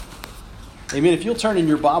Amen. If you'll turn in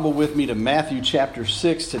your Bible with me to Matthew chapter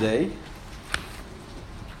 6 today.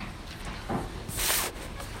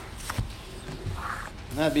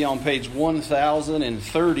 And that'd be on page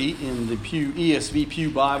 1030 in the ESV Pew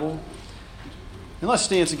Bible. And let's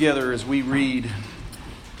stand together as we read.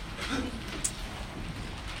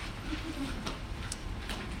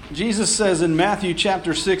 Jesus says in Matthew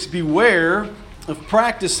chapter 6, "Beware of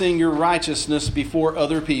practicing your righteousness before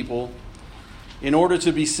other people, in order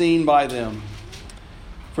to be seen by them.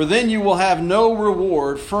 For then you will have no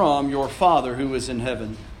reward from your Father who is in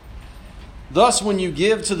heaven. Thus when you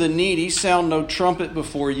give to the needy, sound no trumpet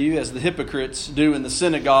before you, as the hypocrites do in the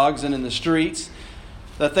synagogues and in the streets,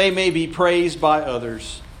 that they may be praised by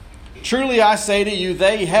others. Truly I say to you,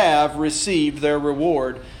 they have received their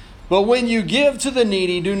reward. But when you give to the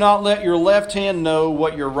needy, do not let your left hand know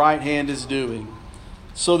what your right hand is doing,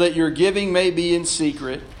 so that your giving may be in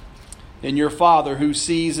secret, and your Father who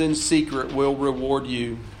sees in secret will reward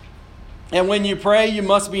you. And when you pray, you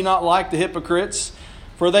must be not like the hypocrites,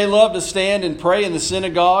 for they love to stand and pray in the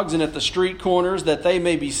synagogues and at the street corners, that they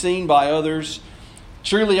may be seen by others.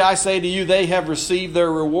 Truly I say to you, they have received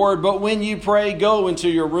their reward. But when you pray, go into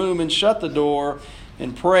your room and shut the door,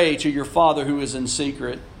 and pray to your Father who is in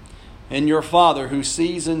secret. And your Father who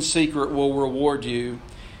sees in secret will reward you.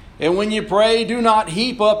 And when you pray, do not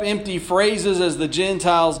heap up empty phrases as the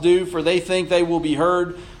Gentiles do, for they think they will be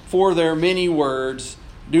heard for their many words.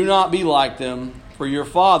 Do not be like them, for your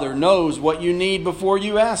Father knows what you need before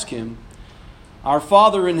you ask Him. Our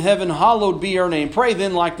Father in heaven, hallowed be your name." Pray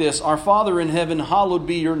then like this: "Our Father in heaven, hallowed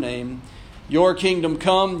be your name. Your kingdom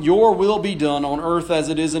come, your will be done on earth as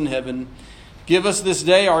it is in heaven. Give us this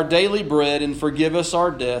day our daily bread, and forgive us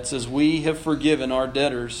our debts as we have forgiven our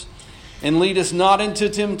debtors. And lead us not into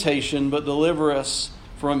temptation, but deliver us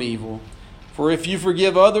from evil. For if you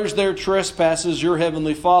forgive others their trespasses, your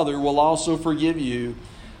heavenly Father will also forgive you.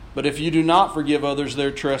 But if you do not forgive others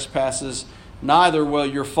their trespasses, neither will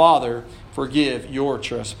your Father forgive your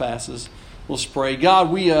trespasses." Let's pray.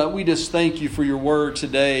 God, we just thank you for your word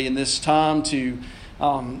today in this time to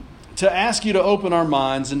ask you to open our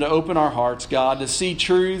minds and to open our hearts, God, to see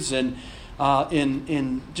truths and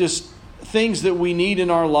in just things that we need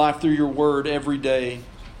in our life through your word every day.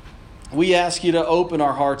 We ask you to open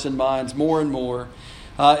our hearts and minds more and more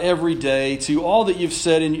every day to all that you've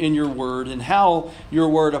said in your word and how your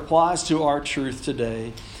word applies to our truth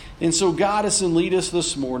today. And so guide us and lead us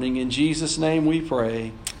this morning. In Jesus' name we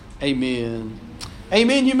pray. Amen.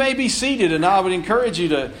 Amen. You may be seated, and I would encourage you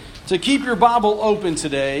to keep your Bible open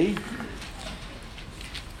today.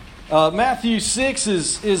 Matthew 6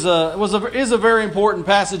 is a very important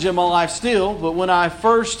passage in my life still. But when I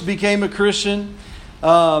first became a Christian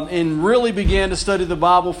and really began to study the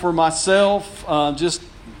Bible for myself, just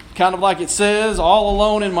kind of like it says, all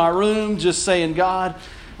alone in my room, just saying, "God,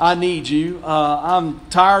 I need you. I'm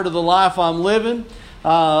tired of the life I'm living.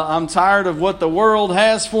 I'm tired of what the world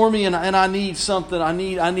has for me, and I need something. I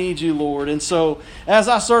need you, Lord." And so as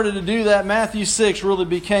I started to do that, Matthew 6 really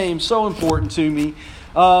became so important to me.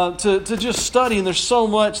 To just study, and there's so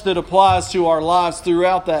much that applies to our lives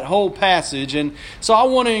throughout that whole passage, and so I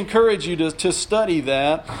want to encourage you to study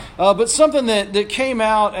that. But something that came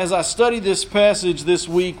out as I studied this passage this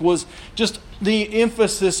week was just the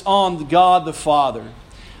emphasis on God the Father.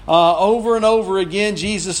 Over and over again,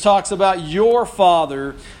 Jesus talks about your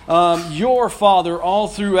Father all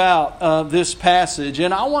throughout this passage.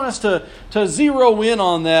 And I want us to zero in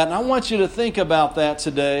on that, and I want you to think about that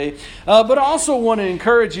today. But I also want to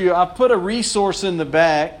encourage you, I put a resource in the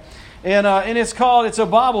back, and it's a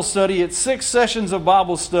Bible study. It's 6 sessions of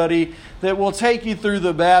Bible study that will take you through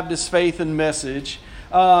the Baptist faith and message.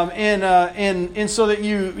 And so that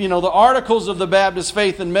the articles of the Baptist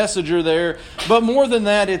faith and message are there, but more than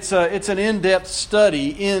that, it's an in-depth study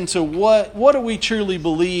into what do we truly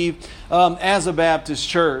believe as a Baptist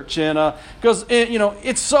church, and because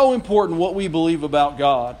it's so important what we believe about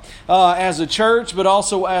God as a church, but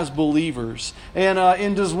also as believers,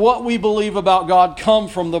 and does what we believe about God come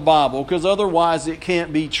from the Bible? Because otherwise, it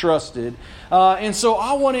can't be trusted. And so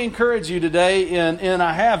I want to encourage you today, and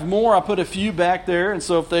I have more. I put a few back there, and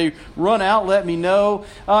so if they run out, let me know.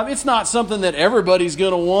 It's not something that everybody's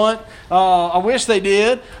going to want. I wish they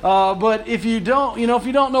did. But if you don't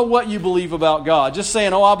know what you believe about God, just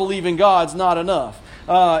saying, "Oh, I believe in God," is not enough.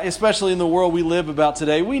 Especially in the world we live about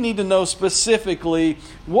today. We need to know specifically,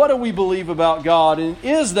 what do we believe about God, and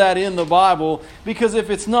is that in the Bible? Because if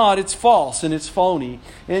it's not, it's false and it's phony.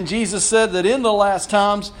 And Jesus said that in the last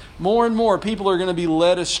times, more and more people are going to be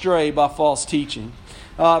led astray by false teaching.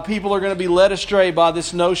 People are going to be led astray by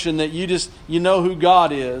this notion that you know who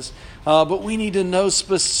God is. But we need to know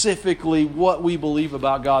specifically what we believe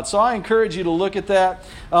about God. So I encourage you to look at that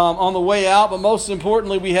on the way out. But most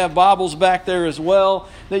importantly, we have Bibles back there as well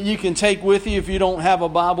that you can take with you if you don't have a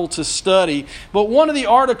Bible to study. But one of the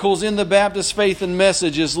articles in the Baptist Faith and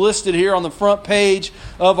Message is listed here on the front page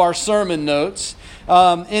of our sermon notes.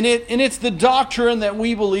 And it's the doctrine that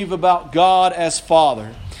we believe about God as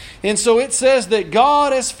Father. And so it says that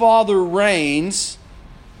God as Father reigns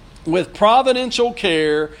with providential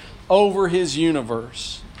care over His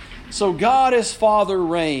universe. So God as Father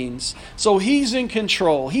reigns. So He's in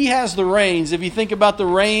control. He has the reins. If you think about the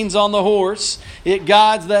reins on the horse, it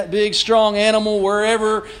guides that big strong animal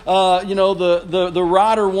wherever the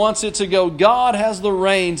rider wants it to go. God has the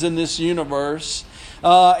reins in this universe.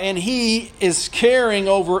 And He is caring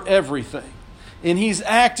over everything. And He's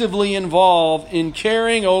actively involved in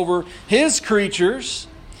caring over His creatures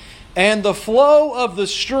and the flow of the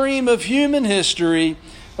stream of human history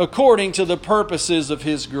according to the purposes of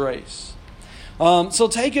His grace. So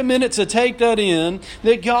take a minute to take that in,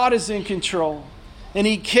 that God is in control. And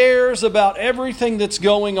He cares about everything that's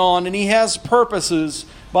going on. And He has purposes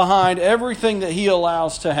behind everything that He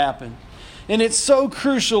allows to happen. And it's so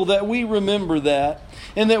crucial that we remember that.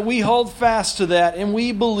 And that we hold fast to that. And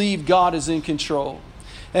we believe God is in control.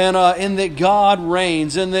 And that God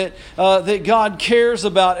reigns. And that God cares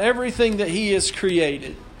about everything that He has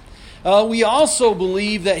created. We also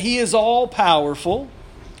believe that He is all-powerful,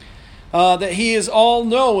 that He is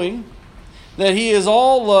all-knowing, that He is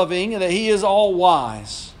all-loving, and that He is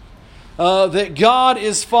all-wise. That God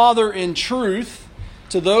is Father in truth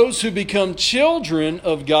to those who become children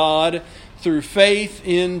of God through faith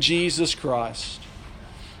in Jesus Christ.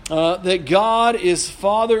 That God is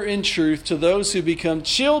Father in truth to those who become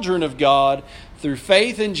children of God through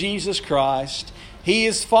faith in Jesus Christ. He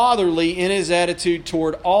is fatherly in His attitude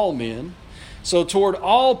toward all men. So toward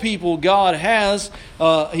all people, God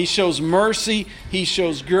He shows mercy, He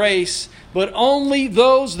shows grace, but only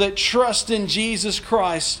those that trust in Jesus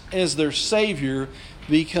Christ as their Savior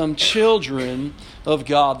become children of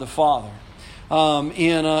God the Father.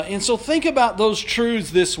 And so think about those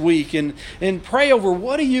truths this week and pray over,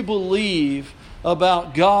 what do you believe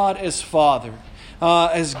about God as Father?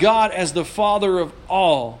 As God as the Father of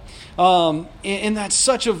all. And that's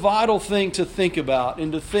such a vital thing to think about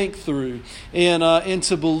and to think through and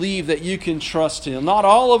to believe that you can trust Him. Not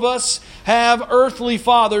all of us have earthly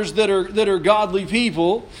fathers that are godly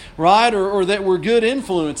people, right? Or that were good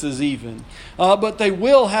influences even. But they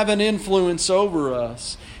will have an influence over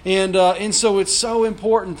us. And so it's so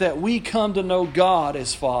important that we come to know God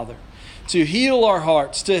as Father. To heal our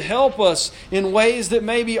hearts, to help us in ways that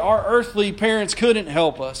maybe our earthly parents couldn't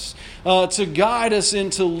help us, to guide us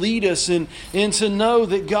and to lead us, and to know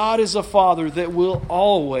that God is a Father that will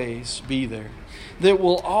always be there. That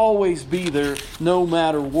will always be there no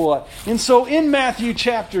matter what. And so in Matthew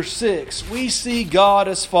chapter 6, we see God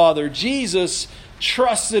as Father. Jesus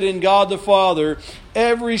trusted in God the Father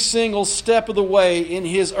every single step of the way in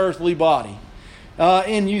His earthly body.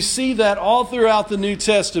 And you see that all throughout the New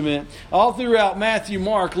Testament, all throughout Matthew,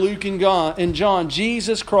 Mark, Luke, and John,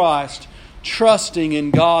 Jesus Christ trusting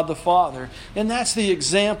in God the Father. And that's the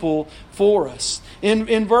example for us.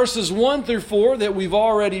 In verses 1 through 4 that we've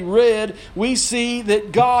already read, we see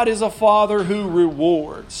that God is a Father who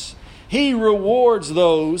rewards. He rewards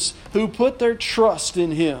those who put their trust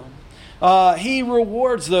in Him. He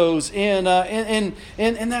rewards those, and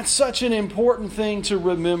that's such an important thing to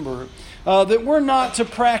remember. That we're not to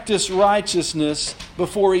practice righteousness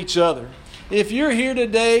before each other. If you're here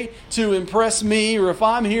today to impress me, or if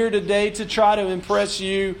I'm here today to try to impress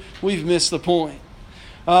you, we've missed the point.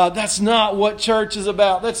 That's not what church is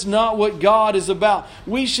about. That's not what God is about.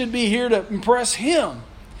 We should be here to impress Him.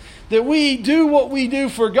 That we do what we do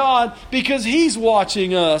for God because He's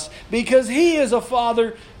watching us. Because He is a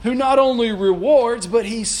Father who not only rewards, but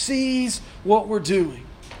He sees what we're doing.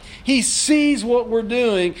 He sees what we're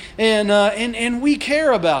doing, and we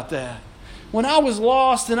care about that. When I was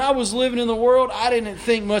lost and I was living in the world, I didn't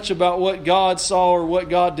think much about what God saw or what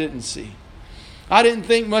God didn't see. I didn't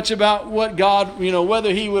think much about what God,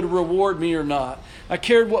 whether He would reward me or not. I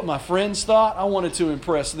cared what my friends thought. I wanted to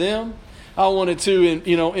impress them. I wanted to,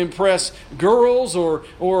 impress girls or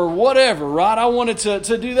whatever, right? I wanted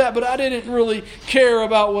to do that, but I didn't really care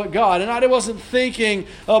about what God. And I wasn't thinking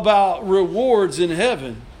about rewards in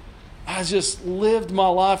heaven. I just lived my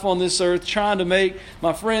life on this earth trying to make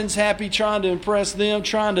my friends happy, trying to impress them,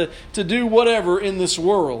 trying to do whatever in this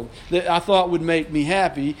world that I thought would make me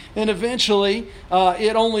happy. And eventually,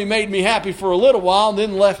 it only made me happy for a little while and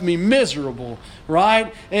then left me miserable,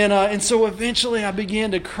 right? And so eventually I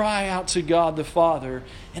began to cry out to God the Father,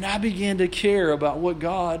 and I began to care about what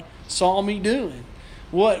God saw me doing.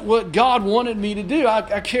 What God wanted me to do.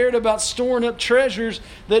 I cared about storing up treasures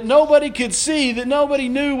that nobody could see, that nobody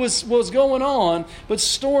knew was going on, but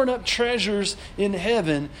storing up treasures in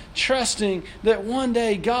heaven, trusting that one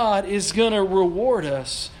day God is going to reward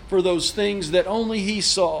us for those things that only He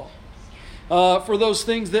saw. For those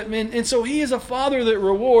things that men. And so He is a Father that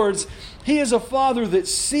rewards. He is a Father that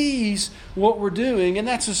sees what we're doing. And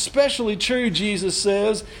that's especially true, Jesus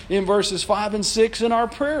says, in verses 5 and 6 in our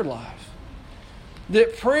prayer life.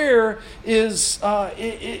 That prayer is,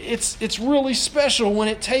 it's really special when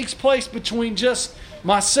it takes place between just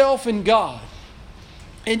myself and God.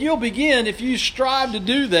 And you'll begin, if you strive to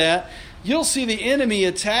do that, you'll see the enemy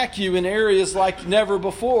attack you in areas like never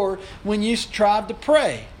before when you strive to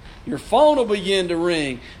pray. Your phone will begin to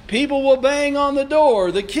ring. People will bang on the door.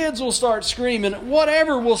 The kids will start screaming.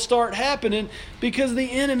 Whatever will start happening because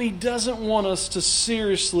the enemy doesn't want us to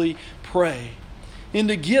seriously pray. And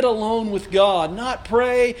to get alone with God. Not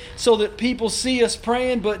pray so that people see us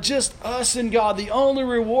praying, but just us and God. The only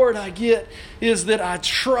reward I get is that I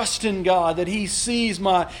trust in God, that He sees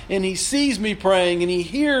me praying, and He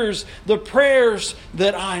hears the prayers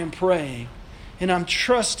that I am praying. And I'm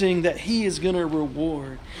trusting that He is going to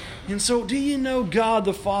reward. And so do you know God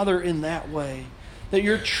the Father in that way? That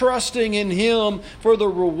you're trusting in Him for the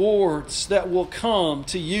rewards that will come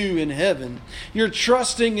to you in heaven. You're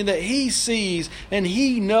trusting in that He sees and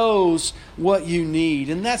He knows what you need.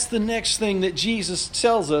 And that's the next thing that Jesus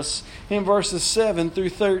tells us in verses 7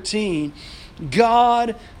 through 13.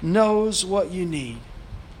 God knows what you need.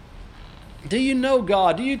 Do you know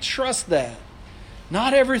God? Do you trust that?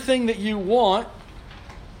 Not everything that you want.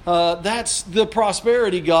 That's the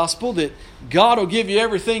prosperity gospel, that God will give you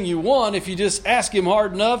everything you want if you just ask Him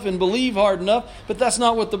hard enough and believe hard enough. But that's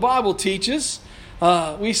not what the Bible teaches.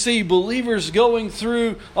 We see believers going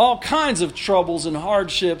through all kinds of troubles and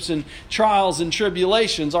hardships and trials and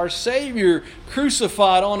tribulations. Our Savior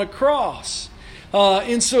crucified on a cross.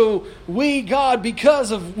 And so we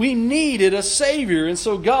needed a Savior. And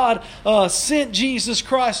so God sent Jesus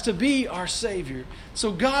Christ to be our Savior. So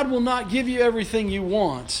God will not give you everything you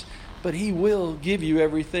want, but He will give you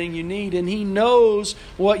everything you need. And He knows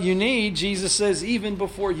what you need, Jesus says, even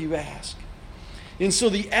before you ask. And so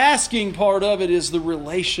the asking part of it is the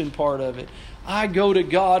relation part of it. I go to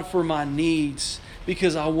God for my needs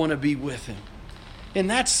because I want to be with Him. And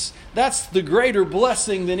that's the greater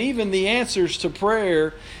blessing than even the answers to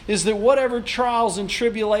prayer, is that whatever trials and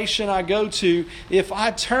tribulation I go to, if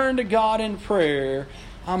I turn to God in prayer,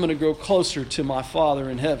 I'm going to grow closer to my Father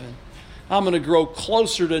in heaven. I'm going to grow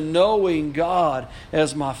closer to knowing God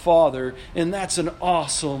as my Father. And that's an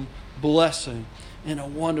awesome blessing and a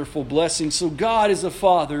wonderful blessing. So God is a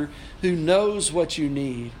Father who knows what you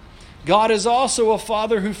need. God is also a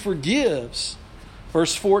Father who forgives.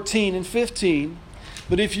 Verse 14 and 15.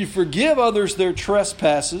 But if you forgive others their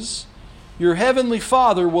trespasses, your heavenly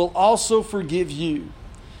Father will also forgive you.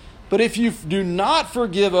 But if you do not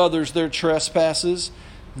forgive others their trespasses,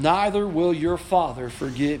 neither will your Father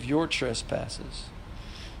forgive your trespasses.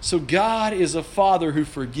 So God is a Father who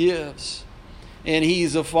forgives, and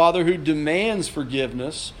He's a Father who demands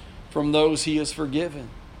forgiveness from those He has forgiven.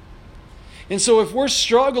 And so if we're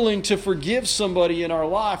struggling to forgive somebody in our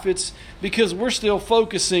life, it's because we're still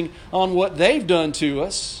focusing on what they've done to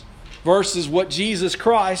us versus what Jesus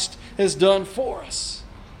Christ has done for us.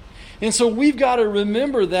 And so we've got to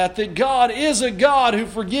remember that God is a God who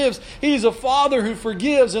forgives. He's a Father who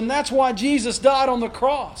forgives. And that's why Jesus died on the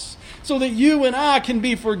cross, so that you and I can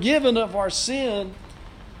be forgiven of our sin.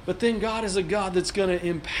 But then God is a God that's going to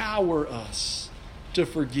empower us to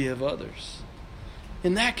forgive others.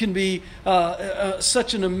 And that can be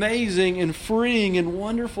such an amazing and freeing and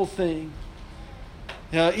wonderful thing.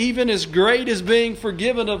 Even as great as being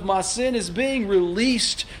forgiven of my sin is being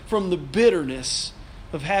released from the bitterness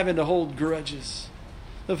of having to hold grudges,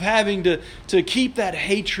 of having to keep that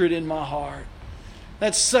hatred in my heart.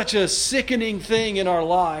 That's such a sickening thing in our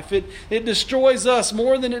life. It destroys us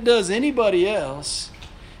more than it does anybody else,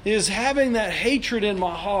 is having that hatred in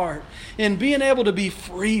my heart and being able to be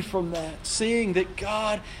free from that, seeing that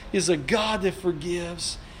God is a God that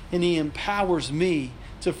forgives, and He empowers me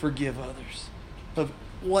to forgive others of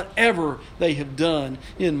whatever they have done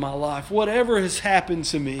in my life, whatever has happened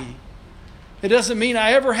to me. It doesn't mean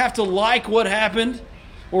I ever have to like what happened,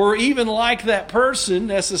 or even like that person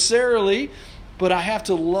necessarily, but I have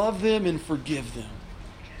to love them and forgive them,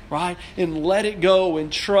 right? And let it go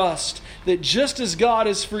and trust that just as God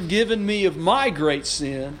has forgiven me of my great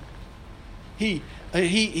sin,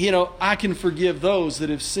 I can forgive those that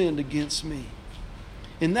have sinned against me.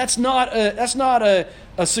 And that's not a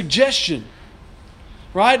suggestion,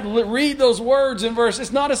 right? Read those words in verse.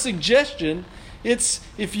 It's not a suggestion. It's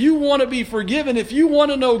if you want to be forgiven, if you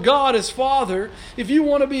want to know God as Father, if you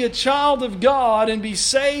want to be a child of God and be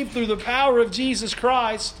saved through the power of Jesus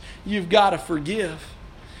Christ, you've got to forgive.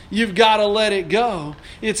 You've got to let it go.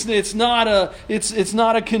 It's not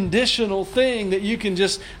a conditional thing that you can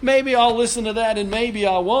just, maybe I'll listen to that and maybe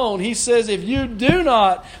I won't. He says, if you do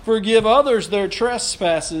not forgive others their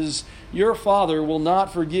trespasses, your Father will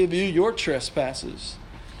not forgive you your trespasses.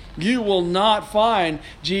 You will not find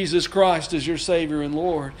Jesus Christ as your Savior and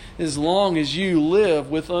Lord as long as you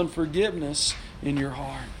live with unforgiveness in your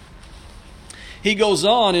heart. He goes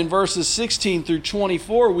on in verses 16 through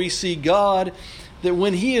 24, we see God, that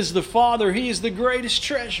when He is the Father, He is the greatest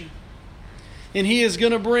treasure. And He is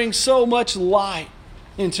going to bring so much light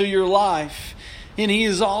into your life. And He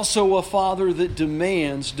is also a Father that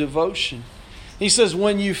demands devotion. He says,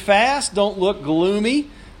 when you fast, don't look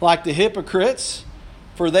gloomy like the hypocrites,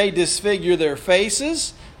 for they disfigure their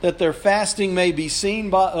faces, that their fasting may be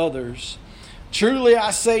seen by others. Truly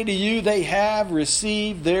I say to you, they have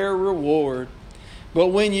received their reward. But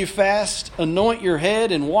when you fast, anoint your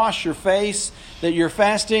head and wash your face, that your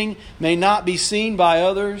fasting may not be seen by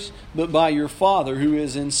others, but by your Father who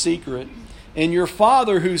is in secret. And your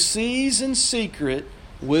Father who sees in secret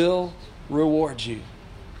will reward you.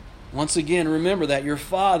 Once again, remember that. Your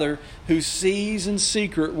Father who sees in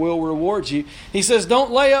secret will reward you. He says,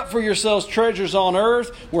 don't lay up for yourselves treasures on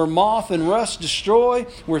earth where moth and rust destroy,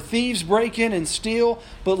 where thieves break in and steal,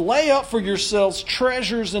 but lay up for yourselves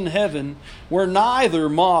treasures in heaven where neither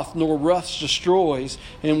moth nor rust destroys,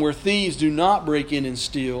 and where thieves do not break in and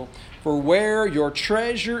steal. For where your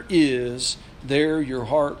treasure is, there your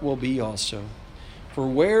heart will be also. For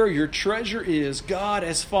where your treasure is, God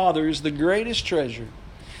as Father is the greatest treasure.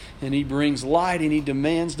 And He brings light and He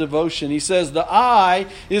demands devotion. He says the eye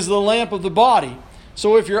is the lamp of the body.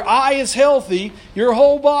 So if your eye is healthy, your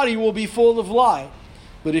whole body will be full of light.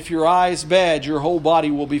 But if your eye is bad, your whole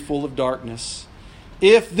body will be full of darkness.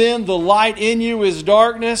 If then the light in you is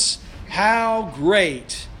darkness, how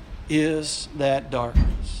great is that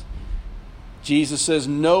darkness? Jesus says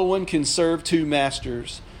no one can serve two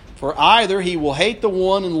masters. For either he will hate the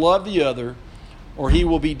one and love the other, or he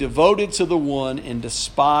will be devoted to the one and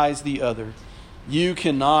despise the other. You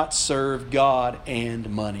cannot serve God and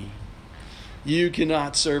money. You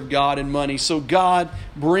cannot serve God and money. So God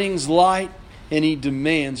brings light and He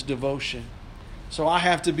demands devotion. So I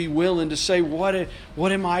have to be willing to say, what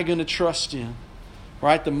am I going to trust in?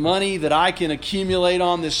 Right? The money that I can accumulate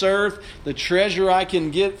on this earth, the treasure I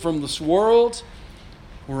can get from this world,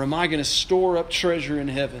 or am I going to store up treasure in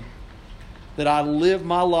heaven? That I live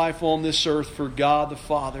my life on this earth for God the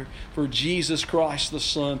Father, for Jesus Christ the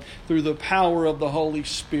Son, through the power of the Holy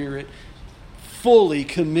Spirit, fully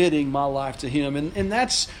committing my life to Him. And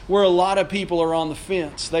that's where a lot of people are on the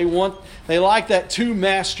fence. They like that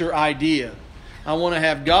two-master idea. I want to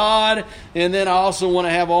have God, and then I also want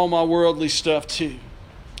to have all my worldly stuff too.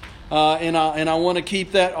 And I want to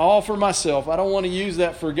keep that all for myself. I don't want to use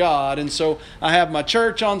that for God. And so I have my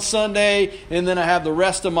church on Sunday, and then I have the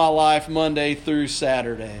rest of my life Monday through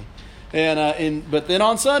Saturday. But then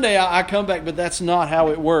on Sunday I come back. But that's not how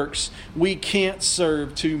it works. We can't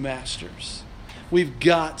serve two masters. We've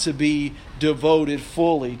got to be devoted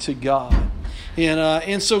fully to God.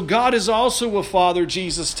 And so God is also a Father,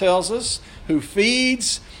 Jesus tells us, who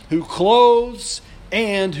feeds, who clothes,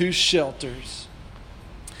 and who shelters.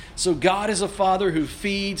 So God is a Father who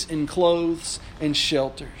feeds and clothes and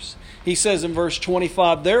shelters. He says in verse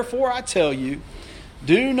 25, therefore I tell you,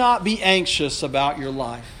 do not be anxious about your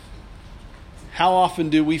life. How often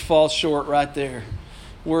do we fall short right there?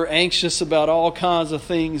 We're anxious about all kinds of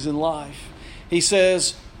things in life. He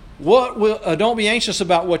says, don't be anxious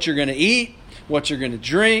about what you're going to eat, what you're going to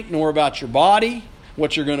drink, nor about your body,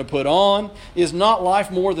 what you're going to put on. Is not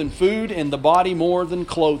life more than food, and the body more than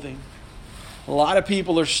clothing? A lot of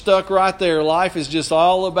people are stuck right there. Life is just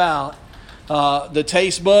all about the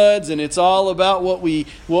taste buds, and it's all about what we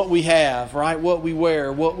have, right? What we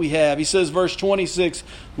wear, what we have. He says, verse 26,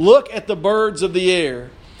 look at the birds of the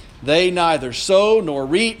air. They neither sow nor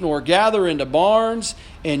reap nor gather into barns,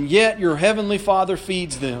 and yet your heavenly Father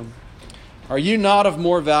feeds them. Are you not of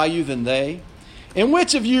more value than they? And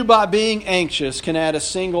which of you, by being anxious, can add a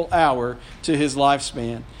single hour to his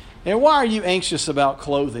lifespan? And why are you anxious about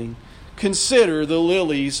clothing? Consider the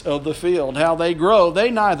lilies of the field, how they grow.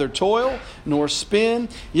 They neither toil nor spin.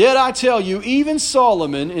 Yet I tell you, even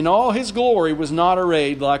Solomon in all his glory was not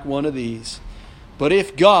arrayed like one of these. But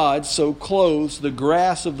if God so clothes the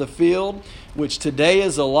grass of the field, which today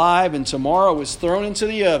is alive and tomorrow is thrown into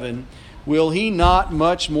the oven, will He not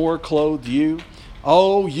much more clothe you,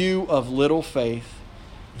 O you of little faith?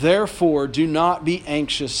 Therefore do not be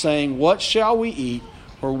anxious, saying, what shall we eat?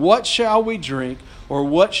 Or what shall we drink? Or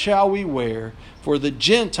what shall we wear? For the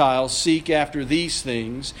Gentiles seek after these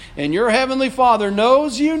things, and your heavenly Father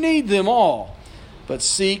knows you need them all. But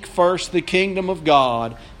seek first the kingdom of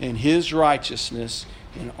God and His righteousness,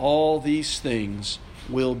 and all these things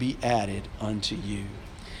will be added unto you.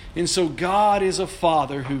 And so God is a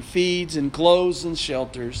Father who feeds and clothes and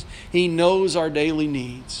shelters. He knows our daily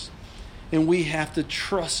needs. And we have to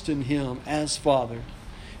trust in Him as Father.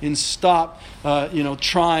 And stop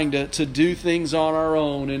trying to do things on our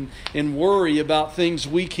own and worry about things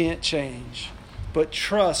we can't change. But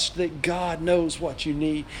trust that God knows what you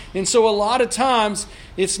need. And so a lot of times,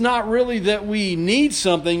 it's not really that we need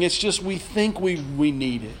something, it's just we think we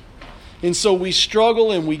need it. And so we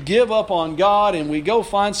struggle and we give up on God and we go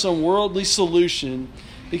find some worldly solution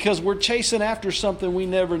because we're chasing after something we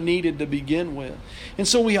never needed to begin with. And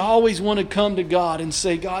so we always want to come to God and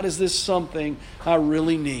say, God, is this something I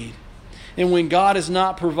really need? And when God is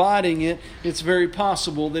not providing it, it's very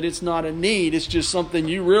possible that it's not a need. It's just something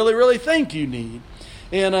you really, really think you need.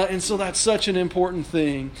 And so that's such an important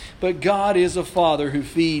thing. But God is a Father who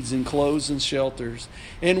feeds and clothes and shelters.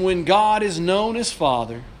 And when God is known as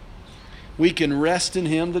Father, we can rest in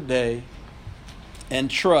Him today and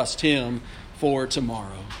trust Him for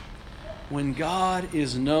tomorrow. When God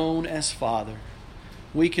is known as Father,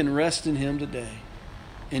 we can rest in Him today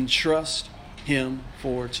and trust Him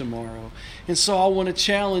for tomorrow. And so I want to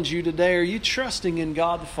challenge you today. Are you trusting in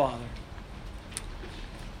God the Father?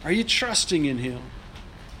 Are you trusting in Him?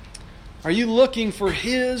 Are you looking for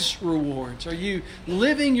His rewards? Are you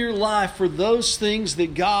living your life for those things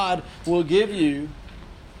that God will give you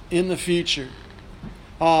in the future?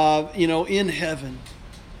 In heaven.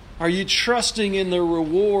 Are you trusting in the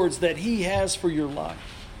rewards that He has for your life?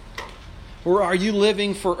 Or are you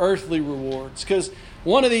living for earthly rewards? Because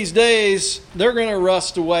one of these days, they're going to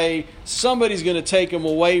rust away. Somebody's going to take them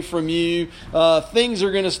away from you. Things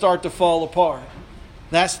are going to start to fall apart.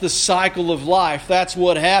 That's the cycle of life. That's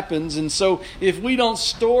what happens. And so if we don't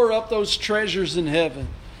store up those treasures in heaven,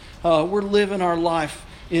 we're living our life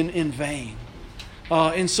in vain.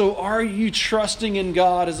 And so are you trusting in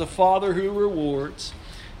God as a Father who rewards?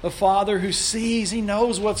 A Father who sees, He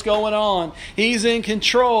knows what's going on. He's in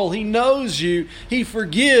control. He knows you. He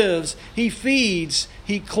forgives. He feeds.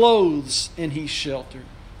 He clothes. And He shelters.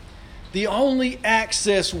 The only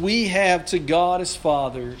access we have to God as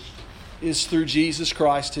Father is through Jesus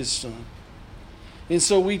Christ, His Son. And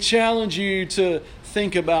so we challenge you to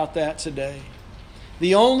think about that today.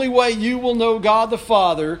 The only way you will know God the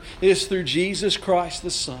Father is through Jesus Christ the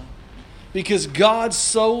Son. Because God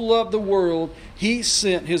so loved the world, He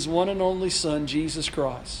sent His one and only Son, Jesus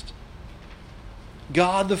Christ.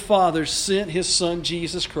 God the Father sent His Son,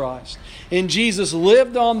 Jesus Christ. And Jesus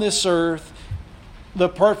lived on this earth the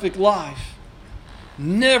perfect life,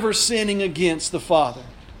 never sinning against the Father.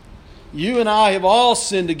 You and I have all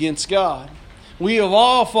sinned against God. We have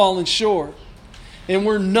all fallen short. And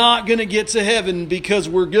we're not going to get to heaven because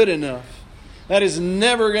we're good enough. That is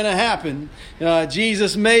never going to happen.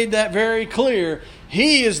 Jesus made that very clear.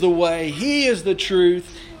 He is the way. He is the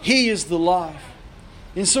truth. He is the life.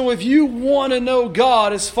 And so if you want to know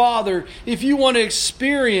God as Father, if you want to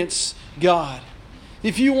experience God,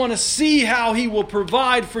 if you want to see how He will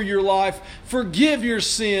provide for your life, forgive your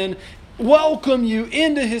sin, welcome you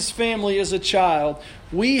into His family as a child,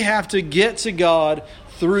 we have to get to God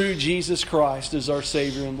through Jesus Christ as our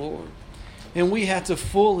Savior and Lord. And we have to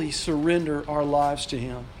fully surrender our lives to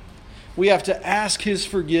Him. We have to ask His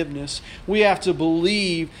forgiveness. We have to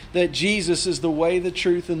believe that Jesus is the way, the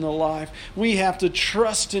truth, and the life. We have to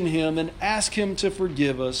trust in Him and ask Him to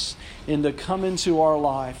forgive us and to come into our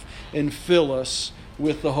life and fill us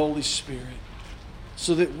with the Holy Spirit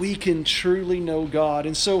so that we can truly know God.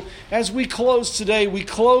 And so as we close today, we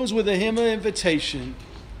close with a hymn of invitation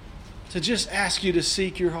to just ask you to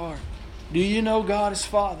seek your heart. Do you know God as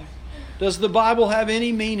Father? Does the Bible have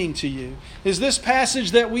any meaning to you? Is this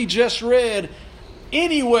passage that we just read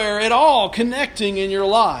anywhere at all connecting in your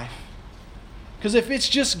life? Because if it's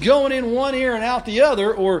just going in one ear and out the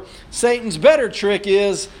other, or Satan's better trick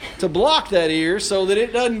is to block that ear so that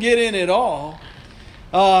it doesn't get in at all,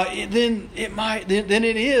 then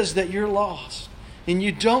it is that you're lost. And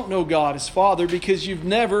you don't know God as Father because you've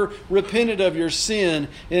never repented of your sin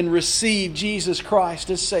and received Jesus Christ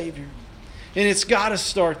as Savior. And it's got to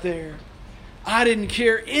start there. I didn't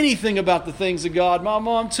care anything about the things of God. My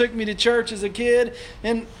mom took me to church as a kid,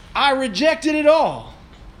 and I rejected it all.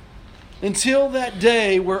 Until that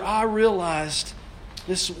day where I realized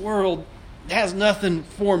this world has nothing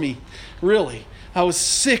for me, really. I was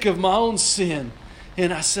sick of my own sin.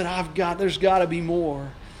 And I said, there's got to be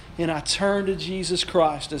more. And I turned to Jesus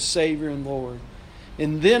Christ as Savior and Lord.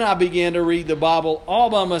 And then I began to read the Bible all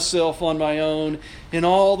by myself on my own. And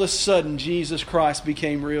all of a sudden, Jesus Christ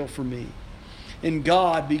became real for me. And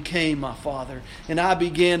God became my Father. And I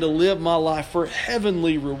began to live my life for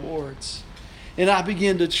heavenly rewards. And I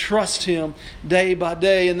began to trust Him day by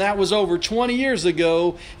day. And that was over 20 years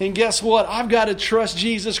ago. And guess what? I've got to trust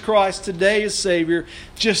Jesus Christ today as Savior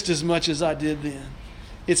just as much as I did then.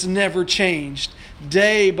 It's never changed.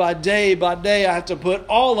 Day by day by day, I have to put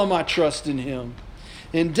all of my trust in Him.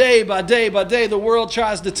 And day by day by day, the world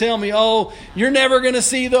tries to tell me, oh, you're never going to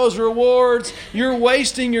see those rewards. You're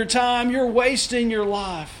wasting your time. You're wasting your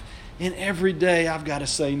life. And every day, I've got to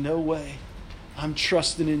say, no way. I'm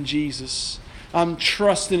trusting in Jesus. I'm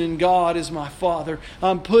trusting in God as my Father.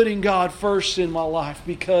 I'm putting God first in my life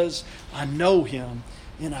because I know Him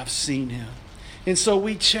and I've seen Him. And so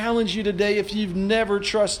we challenge you today, if you've never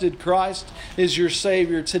trusted Christ as your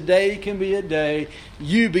Savior, today can be a day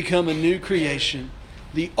you become a new creation.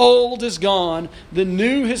 The old is gone, the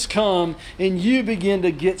new has come, and you begin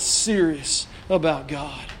to get serious about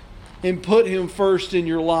God and put Him first in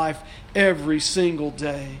your life every single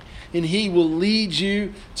day. And He will lead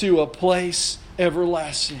you to a place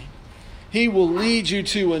everlasting. He will lead you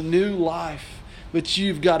to a new life. But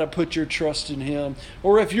you've got to put your trust in Him.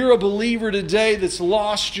 Or if you're a believer today that's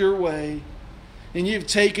lost your way and you've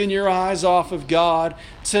taken your eyes off of God,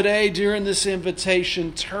 today during this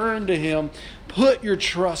invitation, turn to Him. Put your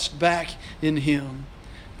trust back in Him.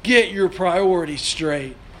 Get your priorities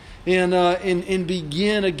straight. And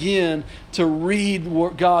begin again to read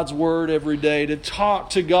God's Word every day, to talk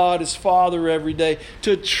to God as Father every day,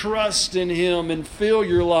 to trust in Him and fill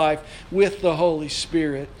your life with the Holy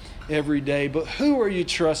Spirit every day. But who are you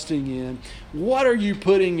trusting in? What are you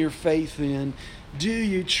putting your faith in? Do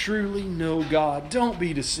you truly know God? Don't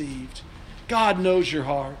be deceived. God knows your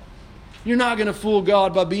heart. You're not going to fool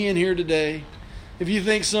God by being here today. If you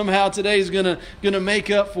think somehow today is going to make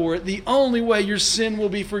up for it, the only way your sin will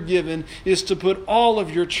be forgiven is to put all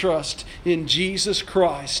of your trust in Jesus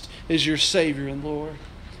Christ as your Savior and Lord.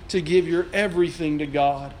 To give your everything to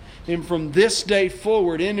God. And from this day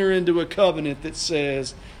forward, enter into a covenant that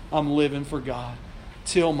says, I'm living for God.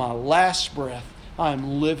 Till my last breath,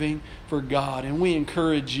 I'm living for God. And we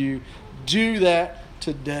encourage you, do that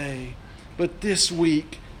today. But this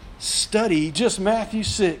week, study just Matthew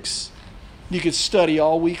 6. You could study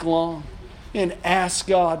all week long and ask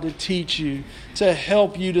God to teach you, to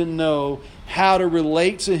help you to know how to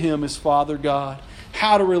relate to Him as Father God,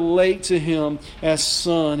 how to relate to Him as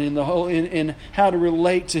Son, and how to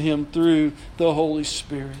relate to Him through the Holy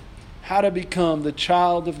Spirit. How to become the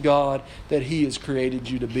child of God that He has created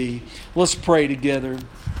you to be. Let's pray together.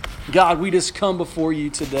 God, we just come before You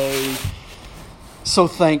today so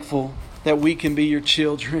thankful that we can be Your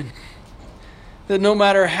children. That no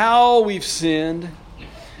matter how we've sinned,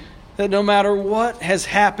 that no matter what has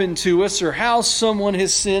happened to us or how someone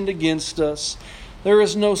has sinned against us, there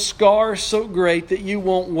is no scar so great that You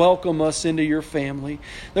won't welcome us into Your family.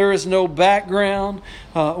 There is no background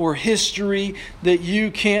or history that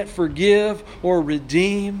You can't forgive or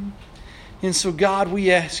redeem. And so, God,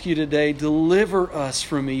 we ask You today, deliver us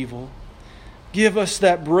from evil. Give us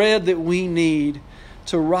that bread that we need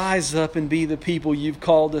to rise up and be the people You've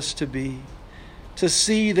called us to be. To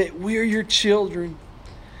see that we're Your children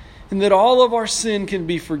and that all of our sin can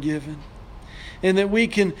be forgiven. And that we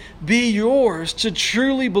can be Yours to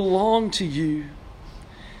truly belong to You.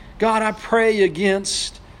 God, I pray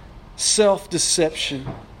against self-deception.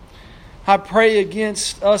 I pray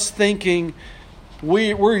against us thinking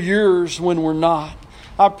we're Yours when we're not.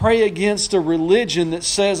 I pray against a religion that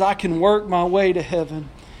says I can work my way to heaven.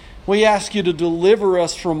 We ask You to deliver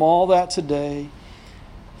us from all that today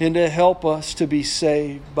and to help us to be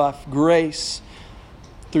saved by grace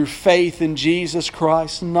through faith in Jesus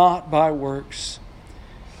Christ, not by works.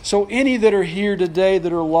 So any that are here today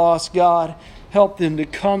that are lost, God, help them to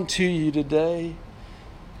come to You today,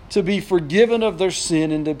 to be forgiven of their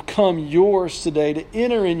sin and to become Yours today, to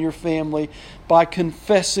enter in Your family by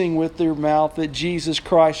confessing with their mouth that Jesus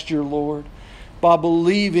Christ Your Lord, by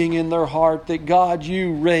believing in their heart that God,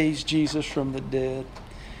 You raised Jesus from the dead.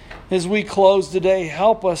 As we close today,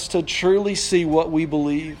 help us to truly see what we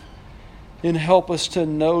believe. And help us to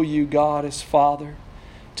know You, God, as Father.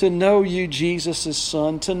 To know You, Jesus, as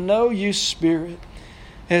Son. To know You, Spirit,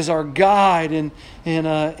 as our guide. And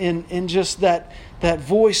just that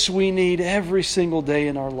voice we need every single day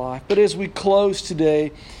in our life. But as we close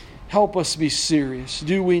today, help us be serious.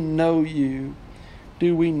 Do we know You?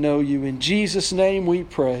 Do we know You? In Jesus' name we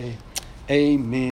pray. Amen.